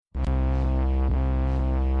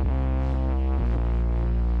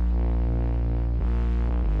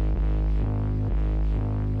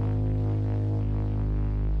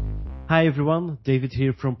Hi everyone, David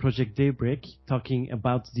here from Project Daybreak, talking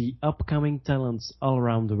about the upcoming talents all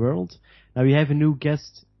around the world. Now we have a new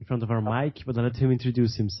guest in front of our mic, but I'll let him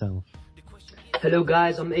introduce himself. Hello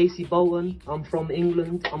guys, I'm AC Boulton. I'm from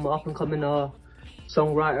England. I'm an up-and-coming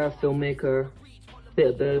songwriter, filmmaker, bit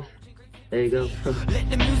of both. There you go. Let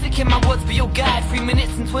the music in my words be your guide. 3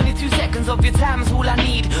 minutes and 22 seconds of your time is all I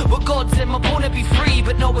need. We're gods and we're born to be free,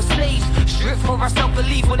 but no, we're slaves. Stripped for our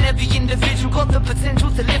self-belief when every individual got the potential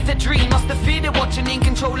to live their dream. Must the fear they're watching and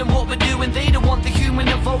controlling what we're doing. They don't want the human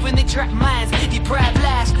evolving, they trap minds, deprive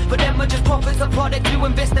lives. But them are just profits, a product to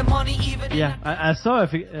invest their money even. Yeah, I saw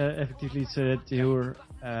effectively so that you were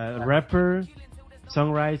a rapper,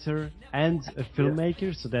 songwriter, and a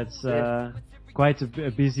filmmaker, so that's quite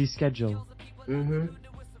a busy schedule.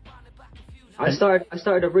 I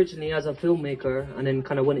started originally as a filmmaker and then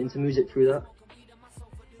kind of went into music through that.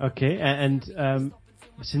 Okay, and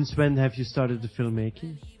since when have you started the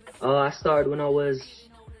filmmaking? I started when I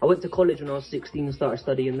went to college when I was 16 and started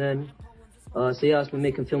studying then. So yeah, I've been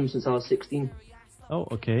making films since I was 16. Oh,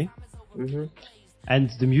 okay. And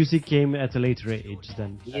the music came at a later age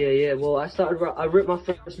then? Yeah. Well, I wrote my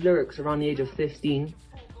first lyrics around the age of 15.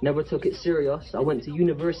 Never took it serious. I went to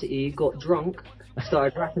university, got drunk,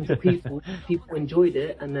 started rapping to people. People enjoyed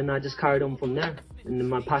it, and then I just carried on from there. And then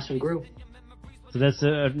my passion grew. So that's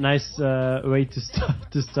a nice way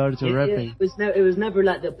to start your rapping. Yeah, it was never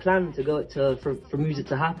like the plan to go for music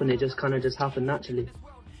to happen. It just kind of just happened naturally.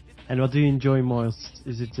 And what do you enjoy most?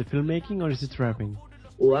 Is it the filmmaking or is it rapping?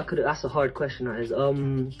 Well, that's a hard question. That is.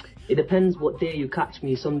 It depends what day you catch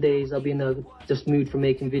me. Some days I'll be in the just mood for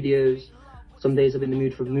making videos. Some days I'm in the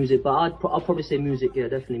mood for music, but I'll probably say music, yeah,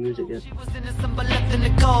 definitely music, yeah. She was innocent but left in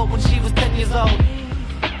the cold when she was 10 years old.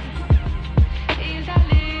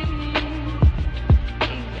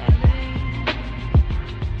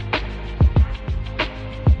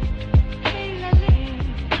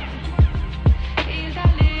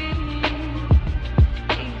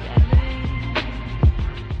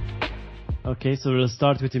 Okay, so we'll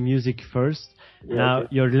start with the music first. Yeah, now, okay.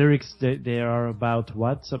 your lyrics, they are about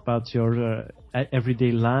what? About your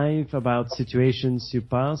everyday life, about situations you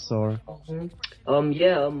pass, or?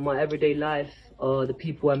 My everyday life, the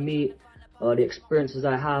people I meet, the experiences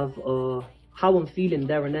I have, how I'm feeling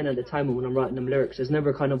there and then at the time when I'm writing them lyrics. There's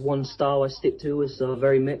never kind of one style I stick to. It's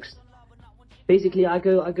very mixed. Basically, I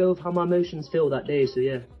go with how my emotions feel that day. So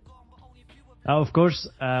yeah. Now, of course,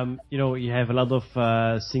 you have a lot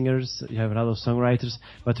of singers, you have a lot of songwriters,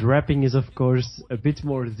 but rapping is, of course, a bit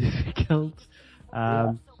more difficult.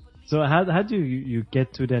 So how do you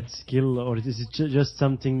get to that skill, or is it just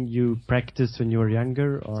something you practiced when you were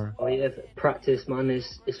younger, or? Oh yeah, practice, man.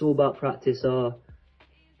 It's all about practice.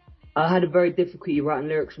 I had a very difficulty writing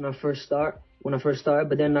lyrics when I first started,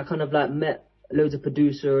 but then I kind of like met loads of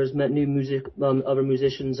producers, met new other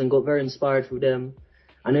musicians, and got very inspired through them.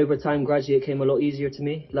 And over time, gradually, it came a lot easier to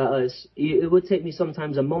me. Like it would take me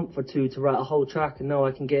sometimes a month or two to write a whole track, and now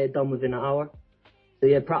I can get it done within an hour. So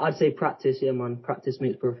yeah, I'd say practice. Yeah, man, practice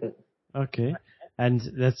makes perfect. Okay, and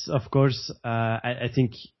that's of course, I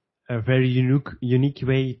think, a very unique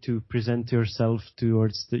way to present yourself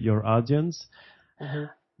towards your audience.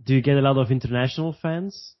 Do you get a lot of international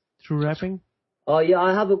fans through rapping? Yeah,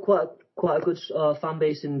 I have quite a good fan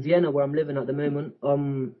base in Vienna, where I'm living at the moment.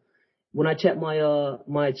 When I check my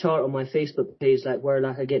chart on my Facebook page, like where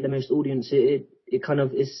I get the most audience, it kind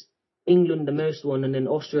of is England the most one, and then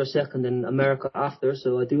Austria second, and America after.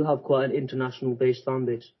 So I do have quite an international based fan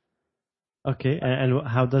base. Okay, and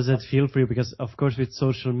how does that feel for you? Because of course with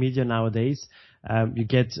social media nowadays, you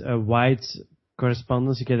get a wide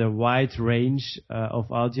correspondence, you get a wide range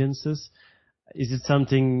of audiences. Is it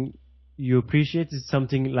something you appreciate? Is it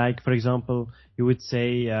something like, for example, you would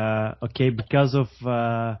say, okay, because of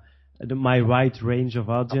my wide range of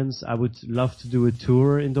audience, I would love to do a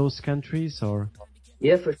tour in those countries, or?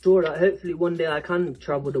 Yeah, for sure. Hopefully one day I can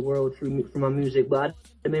travel the world through my music, but at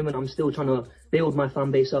the moment I'm still trying to build my fan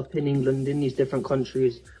base up in England, in these different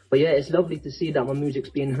countries. But yeah, it's lovely to see that my music's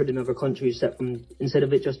being heard in other countries instead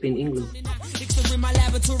of it just being England. In my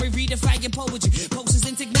laboratory, redefining poetry, posters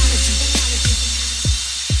and technology.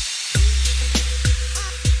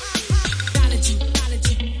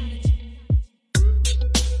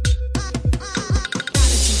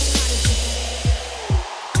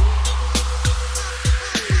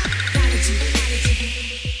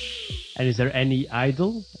 And is there any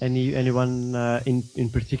idol, anyone in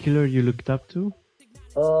particular you looked up to?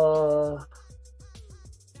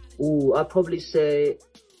 I'd probably say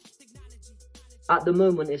at the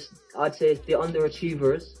moment I'd say it's the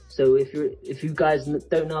Underachievers. So if you guys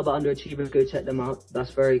don't know about Underachievers, go check them out.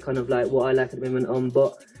 That's very kind of like what I like at the moment.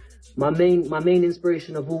 But My main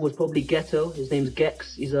inspiration of all was probably Ghetto. His name's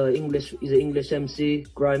Gex. He's an English MC,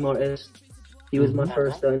 grime artist. He was my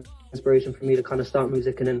first inspiration for me to kind of start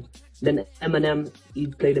music, and then Eminem. He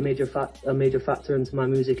played a major factor into my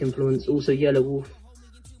music influence. Also Yellow Wolf,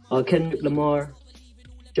 Kendrick Lamar,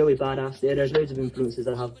 Joey Badass. Yeah, there's loads of influences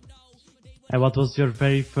I have. And what was your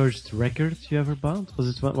very first record you ever bought? Was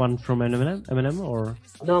it one from Eminem or?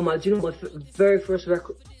 No, man. Do you know my very first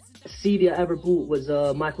record CD I ever bought was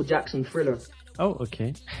Michael Jackson Thriller. Oh,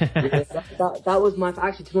 okay. Yeah, that was my,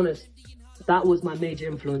 actually, to be honest, that was my major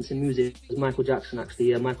influence in music, was Michael Jackson, actually.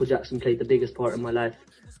 Yeah, Michael Jackson played the biggest part in my life.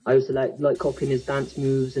 I used to like copying his dance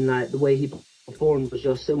moves, and like the way he performed was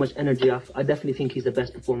just so much energy. I definitely think he's the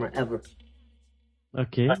best performer ever.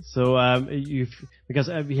 Okay, so because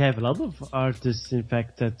we have a lot of artists, in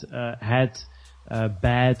fact, that had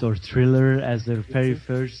Bad or Thriller as their very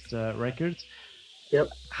first record. Yep.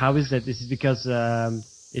 How is that? Is it because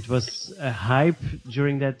it was a hype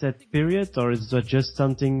during that period, or is it just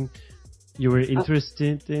something you were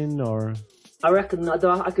interested in, or? I reckon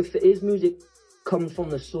his music comes from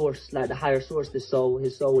the source, like the higher source, his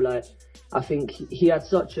soul. Like, I think he had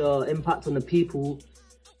such an impact on the people.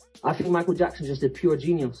 I think Michael Jackson's just a pure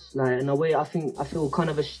genius. Like, in a way, I feel kind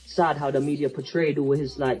of sad how the media portrayed all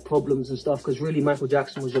his like problems and stuff, because really Michael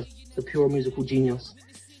Jackson was just a pure musical genius.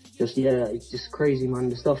 Just, yeah, it's just crazy, man.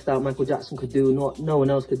 The stuff that Michael Jackson could do, no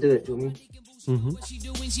one else could do it, do you know what I mean? She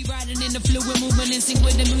doing, she riding in the fluid movement in sync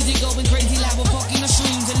with the music, going crazy like we're fucking the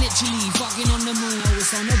shrooms and literally fucking on the moon. Oh,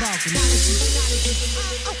 it's on the balcony.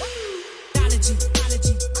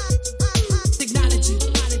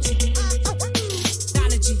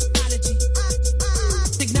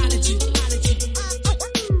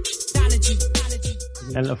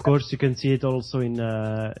 And of course, you can see it also in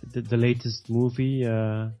the latest movie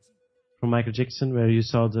from Michael Jackson, where you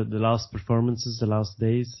saw the last performances, the last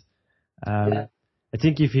days. Yeah. I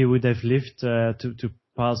think if he would have lived to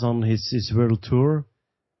pass on his world tour,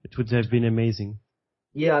 it would have been amazing.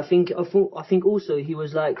 Yeah, I think also he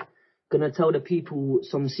was like gonna tell the people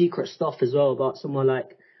some secret stuff as well about some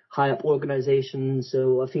like high up organizations.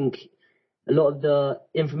 So I think a lot of the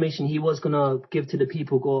information he was gonna give to the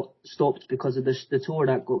people got stopped because of the tour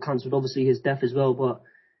that got cancelled. Obviously his death as well, but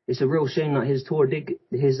it's a real shame that his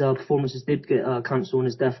performances did get cancelled on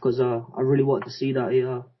his death, because I really wanted to see that.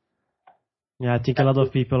 Yeah, I think a lot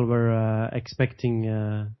of people were expecting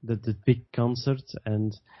the big concert,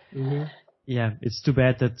 and yeah, it's too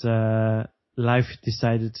bad that life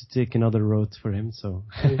decided to take another road for him. So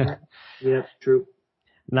yeah, true.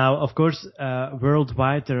 Now, of course,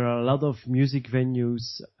 worldwide there are a lot of music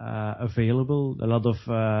venues available, a lot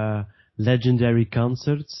of legendary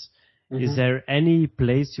concerts. Is there any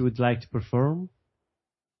place you would like to perform?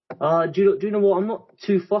 Do you know what? I'm not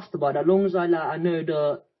too fussed about it. As long as I know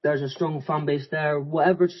that there's a strong fan base there,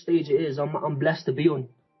 whatever stage it is, I'm blessed to be on.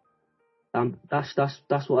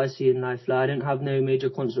 That's what I see in life. Like, I don't have no major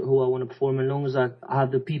concert hall I want to perform in. As long as I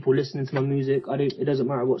have the people listening to my music, it doesn't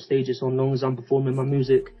matter what stage it's on, as long as I'm performing my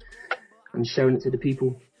music and sharing it to the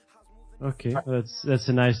people. Okay, that's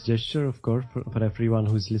a nice gesture, of course, for everyone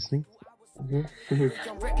who's listening.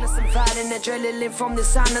 Reckless and fighting adrenaline from the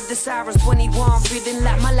sound of the sirens. 21, feeling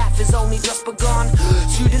like my life is only just begun.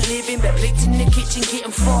 Student living, but plates in the kitchen getting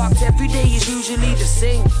fucked. Every day is usually the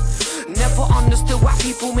same. Never understood why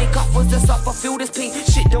people make offers to suffer, feel this pain.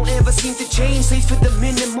 Shit don't ever seem to change. Slaves for the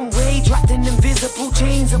minimum wage, wrapped in invisible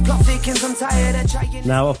chains of plot thickens. I'm tired of trying.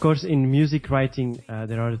 Now, of course, in music writing,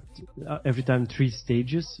 there are every time 3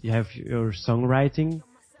 stages. You have your songwriting,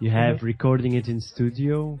 you have recording it in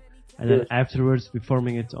studio, and then afterwards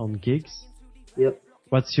performing it on gigs. Yep.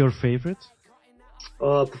 What's your favorite?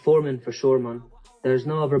 Performing, for sure, man. There's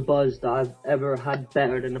no other buzz that I've ever had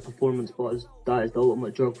better than a performance buzz. That is the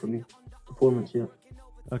ultimate drug for me. Performance, yeah.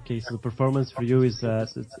 Okay, so the performance for you is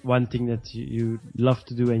one thing that you love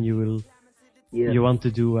to do and you want to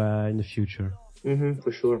do in the future.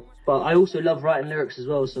 For sure. But I also love writing lyrics as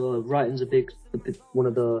well, so writing's one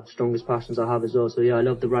of the strongest passions I have as well. So yeah, I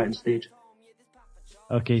love the writing stage.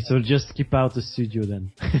 Okay, so just keep out the studio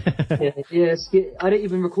then. yeah. I don't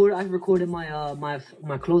even record. I record in my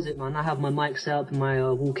closet, man. I have my mic set up in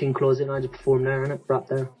my walk-in closet, and I just perform there, and right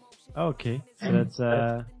there. Okay,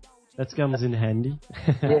 so that comes in handy.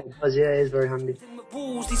 Yeah, it does. Yeah, it is very handy.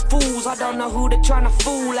 These fools, I don't know who they're trying to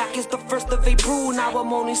fool. Like it's the 1st of April. Now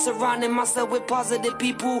I'm only surrounding myself with positive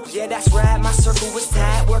people. Yeah, that's right, my circle was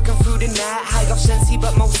tight, working through the night. High off sensei,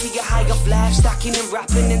 but mostly a high off life. Stacking and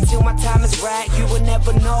rapping until my time is right. You will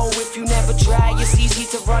never know if you never try. It's easy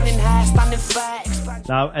to run in high, stand and fight.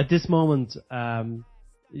 Now, at this moment,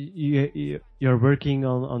 you're working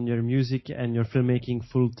on your music and your filmmaking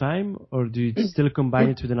full time, or do you still combine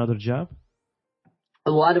it with another job?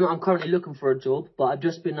 Well, I'm currently looking for a job, but I've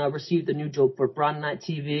just been received a new job for Brand Night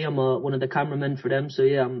TV. I'm one of the cameramen for them, so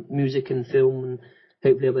yeah, I'm music and film, and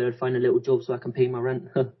hopefully I'll be able to find a little job so I can pay my rent.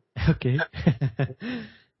 Okay.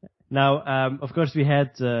 Now, of course, we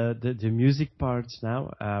had the music parts.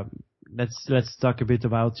 Now, let's talk a bit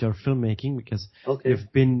about your filmmaking, because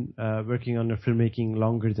you've been working on your filmmaking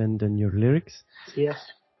longer than your lyrics. Yes.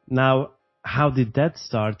 Now, how did that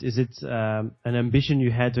start? Is it an ambition you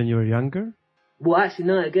had when you were younger? Well, actually,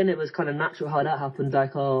 no. Again, it was kind of natural how that happened.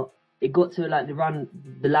 Like, it got to like around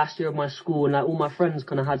the last year of my school, and like all my friends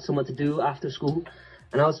kind of had something to do after school,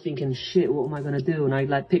 and I was thinking, shit, what am I gonna do? And I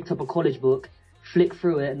like picked up a college book, flicked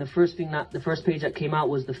through it, and the first page that came out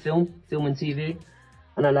was the film and TV,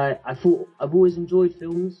 and I thought I've always enjoyed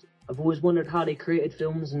films. I've always wondered how they created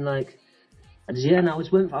films, and like, and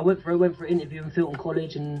I went for an interview in Filton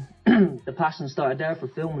College, and the passion started there for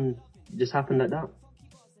film, and it just happened like that.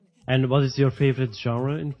 And what is your favorite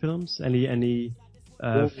genre in films? Any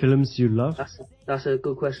films you love? That's a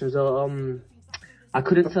good question as well. I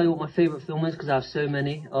couldn't tell you what my favorite film is because I have so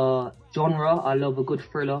many. Genre, I love a good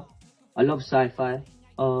thriller. I love sci-fi.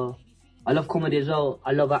 I love comedy as well.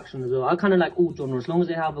 I love action as well. I kind of like all genres. As long as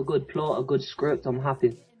they have a good plot, a good script, I'm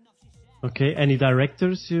happy. Okay. Any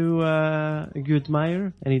directors you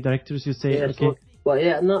admire? Any directors you say? Yeah, okay. Well,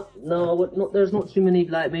 yeah, there's not too many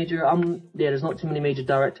like major. There's not too many major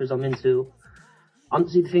directors I'm into.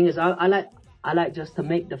 See, the thing is, I like just to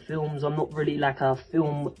make the films. I'm not really like a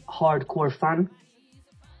film hardcore fan.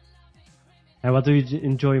 And what do you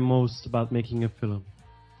enjoy most about making a film?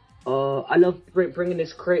 I love bringing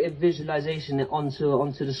this creative visualization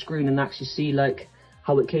onto the screen and actually see like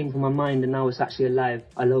how it came from my mind and now it's actually alive.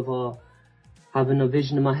 I love having a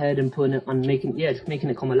vision in my head and putting it and making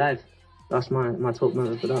it come alive. That's my top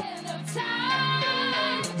motive for that.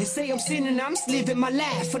 They say I'm sinning, I'm just living my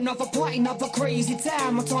life. Another party, another crazy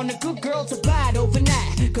time. I turn a good girl to bad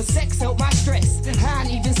overnight. Cause sex helped my stress. I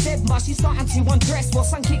ain't even said much, she's starting to undress.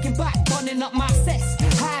 Whilst I'm kicking back, burning up my cess.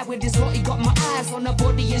 High with this hottie, got my eyes on her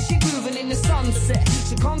body and she grooving in the sunset.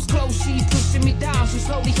 She comes close, she pushing me down. She's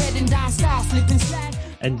slowly heading down south, slipping slide.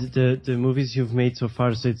 And the movies you've made so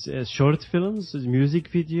far, so it's short films, music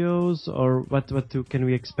videos, or what can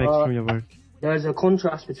we expect from your work? There's a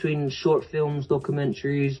contrast between short films,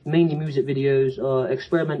 documentaries, mainly music videos,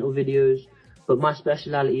 experimental videos, but my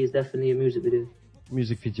speciality is definitely a music video.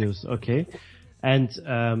 Music videos, okay. And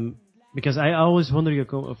because I always wonder,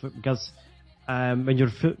 because when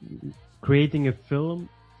you're creating a film,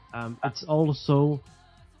 it's also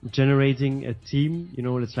generating a team,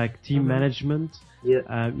 it's like team management.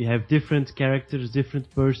 Yeah. You have different characters,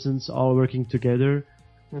 different persons all working together.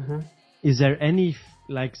 Mm-hmm. Is there any,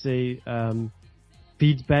 like, say,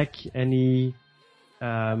 feedback, any,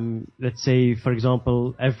 let's say, for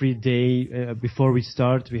example, every day before we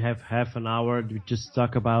start, we have half an hour, we just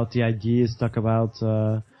talk about the ideas, talk about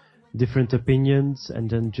different opinions,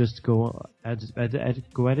 and then just go at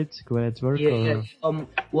work? Yeah.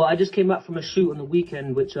 Well, I just came back from a shoot on the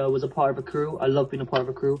weekend, which was a part of a crew. I love being a part of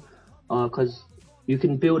a crew, because you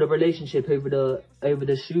can build a relationship over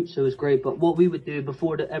the shoot, so it's great. But what we would do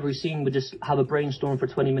before every scene, we'd just have a brainstorm for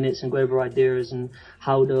 20 minutes and go over ideas and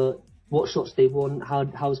what shots they want, how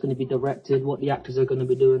it's going to be directed, what the actors are going to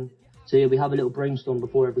be doing. So yeah, we have a little brainstorm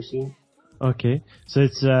before every scene. Okay, so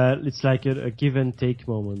it's like a give and take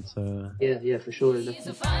moment. Yeah, for sure. He's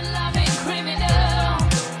a fun-loving criminal,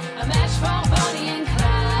 a match for Bonnie and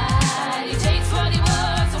Clyde. He takes what he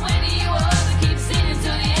was and when he was, and keeps sinning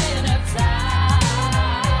till the end of time.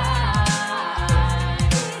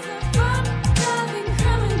 He's a fun-loving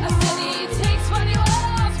criminal. I said he takes what he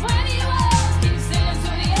was when he was, keeps sinning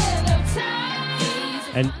till the end of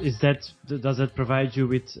time. And does that provide you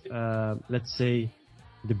with, let's say,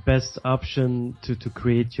 the best option to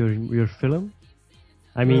create your film?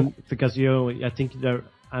 I mean, because I think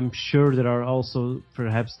I'm sure there are also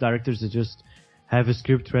perhaps directors that just have a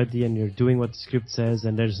script ready and you're doing what the script says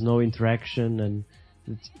and there's no interaction, and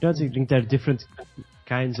I think there are different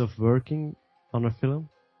kinds of working on a film.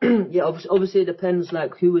 Yeah, obviously it depends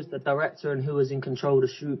like who is the director and who is in control of the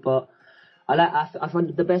shoot, but I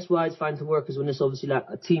find the best way I find to work is when it's obviously like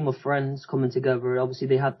a team of friends coming together. Obviously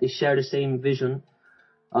they share the same vision.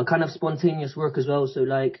 Kind of spontaneous work as well. So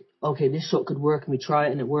like, okay, this shot could work and we try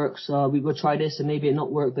it and it works. We will try this and maybe it not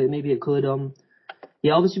work, but maybe it could.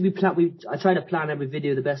 Yeah, obviously I try to plan every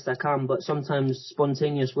video the best I can, but sometimes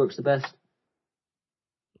spontaneous works the best.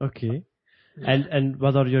 Okay. And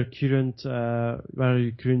what are you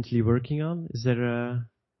currently working on? Is there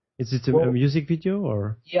Is it a music video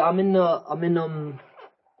or? Yeah, I'm in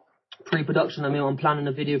pre-production. I mean, I'm planning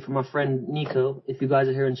a video for my friend Nico. If you guys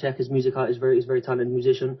are here and check his music out, he's a very talented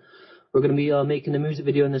musician. We're going to be making a music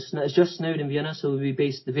video in the snow. It's just snowed in Vienna, so the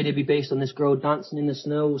video will be based on this girl dancing in the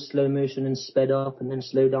snow, slow motion and sped up and then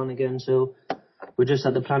slow down again. So we're just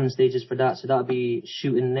at the planning stages for that. So that'll be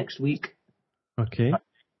shooting next week. Okay.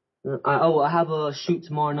 I have a shoot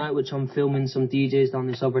tomorrow night, which I'm filming some DJs down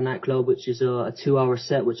this other nightclub, which is a 2-hour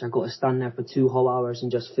set, which I got to stand there for 2 whole hours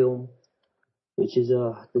and just film, which is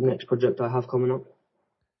the next project I have coming up.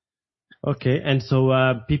 Okay, and so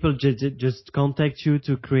people just contact you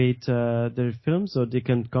to create their films, or they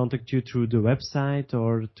can contact you through the website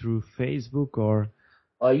or through Facebook, or?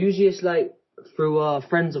 Usually it's like through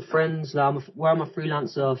friends of friends. Like where I'm a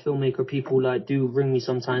freelancer filmmaker, people like do ring me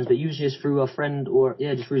sometimes, but usually it's through a friend or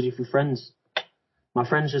just usually through friends. My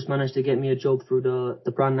friends just managed to get me a job through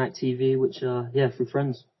the Brand Night TV, which through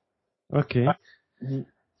friends. Okay. Mm-hmm.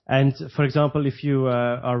 And for example, if you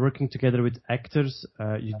are working together with actors,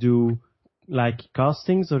 you do like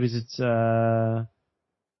castings, or is it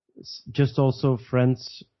just also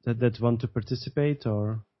friends that want to participate,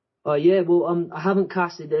 or? I haven't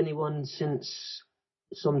casted anyone since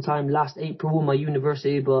sometime last April in my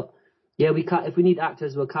university, but yeah, if we need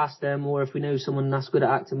actors, we'll cast them, or if we know someone that's good at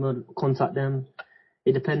acting, we'll contact them.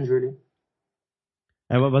 It depends, really.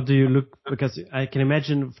 And what do you look? Because I can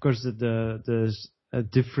imagine, of course, that there's a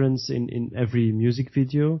difference in every music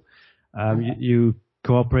video. You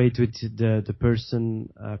cooperate with the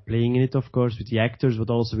person playing in it, of course, with the actors,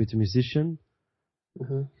 but also with the musician.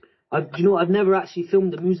 Mm-hmm. I've never actually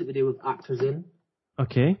filmed a music video with actors in.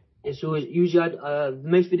 Okay. It's always usually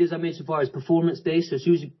most videos I made so far is performance based, so it's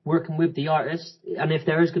usually working with the artist. And if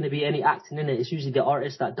there is going to be any acting in it, it's usually the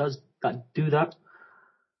artist that do that.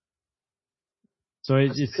 So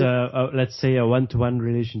it's let's say a one-to-one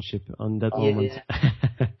relationship on that moment.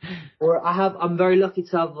 Yeah. Or I'm very lucky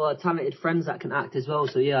to have talented friends that can act as well.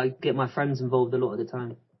 So yeah, I get my friends involved a lot of the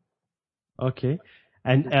time. Okay.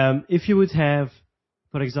 And if you would have,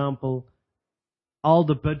 for example, all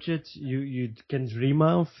the budget you can dream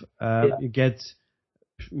of, you get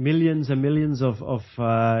millions and millions of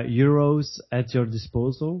euros at your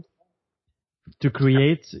disposal to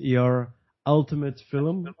create your ultimate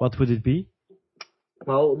film, what would it be?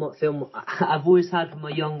 My ultimate film, I've always had from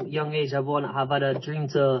a young age, I've had a dream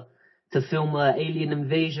to film alien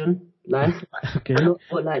invasion, like, okay.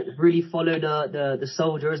 But like really follow the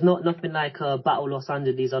soldiers, nothing like Battle Los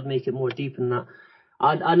Angeles. I'd make it more deep than that.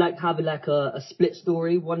 I'd like to have like a split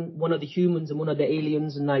story, one of the humans and one of the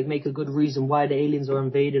aliens, and like make a good reason why the aliens are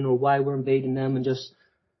invading or why we're invading them, and just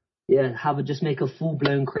make a full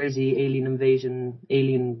blown crazy alien invasion,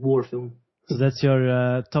 alien war film. So that's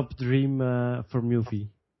your top dream for movie?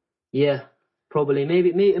 Yeah, probably. Maybe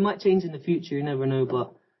it might change in the future. You never know,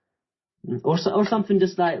 but or something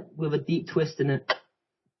just like with a deep twist in it.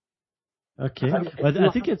 Okay, but I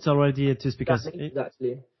think it's already a twist because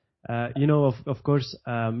exactly. Of course,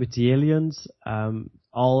 with the aliens,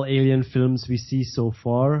 all alien films we see so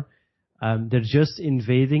far, they're just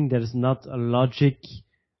invading. There's not a logic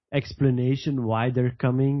explanation why they're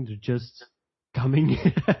coming. They're just coming.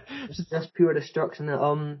 It's just pure destruction.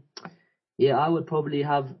 I would probably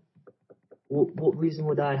have. What reason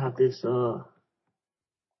would I have this?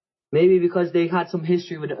 Maybe because they had some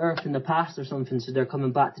history with the Earth in the past or something, so they're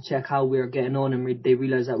coming back to check how we're getting on, and they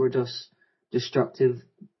realize that we're just destructive,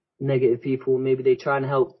 negative people. Maybe they try and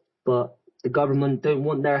help, but the government don't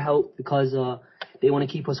want their help because they want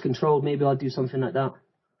to keep us controlled. Maybe I'll do something like that.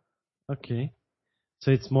 Okay,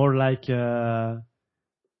 so it's more like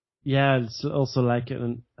it's also like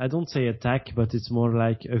I don't say attack, but it's more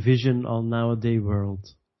like a vision on nowadays world.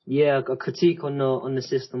 Yeah, a critique on the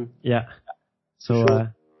system. Yeah, so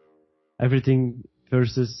sure. Everything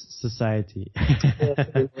versus society.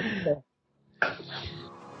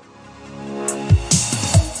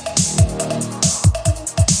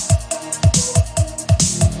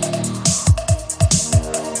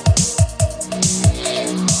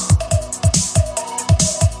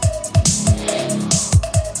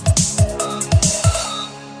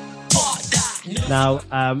 Now,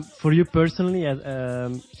 for you personally,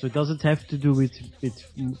 so it doesn't have to do with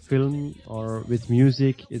film or with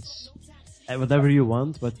music. It's whatever you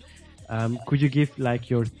want. But could you give like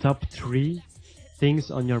your top 3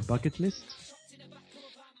 things on your bucket list?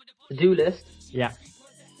 To-do list? Yeah.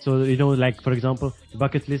 So like for example,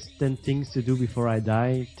 bucket list 10 things to do before I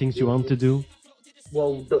die. Things you want to do.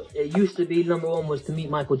 Well, it used to be number 1 was to meet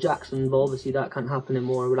Michael Jackson, but obviously that can't happen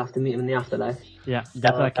anymore. We'll have to meet him in the afterlife. Yeah,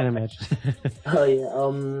 that I can imagine. Oh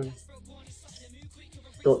yeah.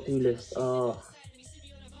 To-do list.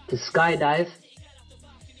 To skydive.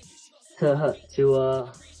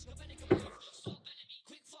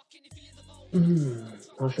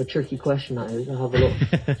 That's a tricky question, that is. I'll have a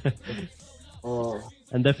look.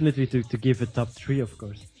 And definitely to give a top 3, of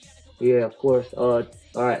course. Yeah, of course.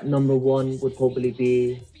 Alright, number 1 would probably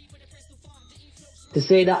be to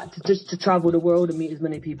say that, just to travel the world and meet as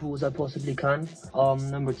many people as I possibly can.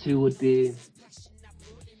 Number 2 would be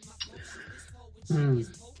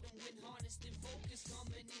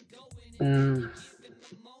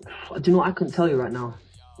I do know, I couldn't tell you right now.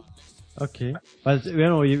 Okay, but you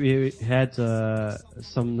know, we had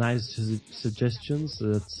some nice suggestions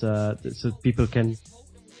that so people can,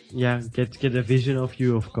 get a vision of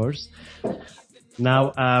you, of course.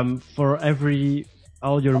 Now, for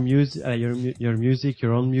all your music, your music,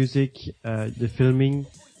 your own music, the filming,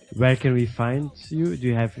 where can we find you? Do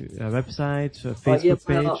you have a website, a Facebook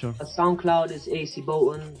page? Or? SoundCloud is AC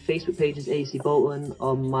Boulton. Facebook page is AC Boulton.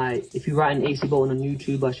 If you write in AC Boulton on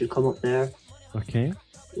YouTube, I should come up there. Okay.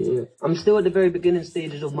 Yeah, I'm still at the very beginning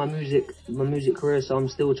stages of my music career, so I'm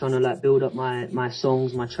still trying to like build up my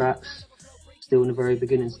songs, my tracks. Still in the very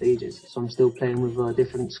beginning stages, so I'm still playing with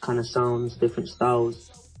different kind of sounds, different styles.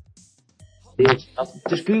 Yeah,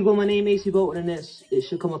 just Google my name, AC Boulton, and it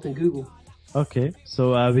should come up in Google. Okay,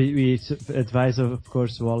 so we advise, of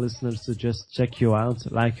course, to all listeners to just check you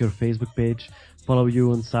out, like your Facebook page, follow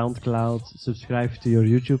you on SoundCloud, subscribe to your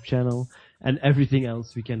YouTube channel, and everything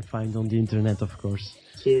else we can find on the internet, of course.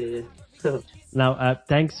 Yeah. Now,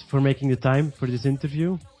 thanks for making the time for this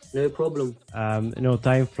interview. No problem.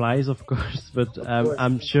 Time flies, of course, but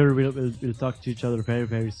I'm sure we'll talk to each other very,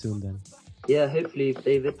 very soon then. Yeah, hopefully,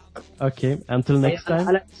 David. Okay, until next time.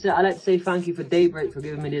 I'd like to say thank you for Daybreak for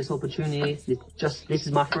giving me this opportunity. This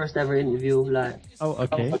is my first ever interview. Oh,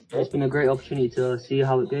 okay. It's been a great opportunity to see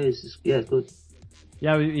how it goes. It's good.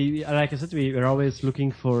 Yeah, we like I said, we're always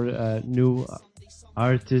looking for new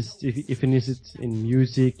artists, even if it's in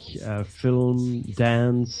music, film,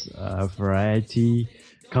 dance, variety,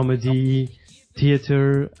 comedy,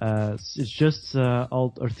 theater. It's just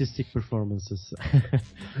all artistic performances.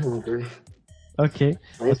 Okay. Okay.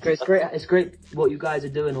 It's great what you guys are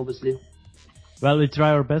doing, obviously. Well, we try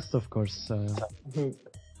our best, of course. Thanks.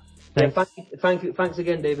 Yeah, thanks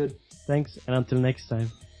again, David. Thanks, and until next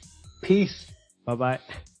time. Peace. Bye-bye.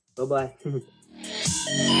 Bye-bye.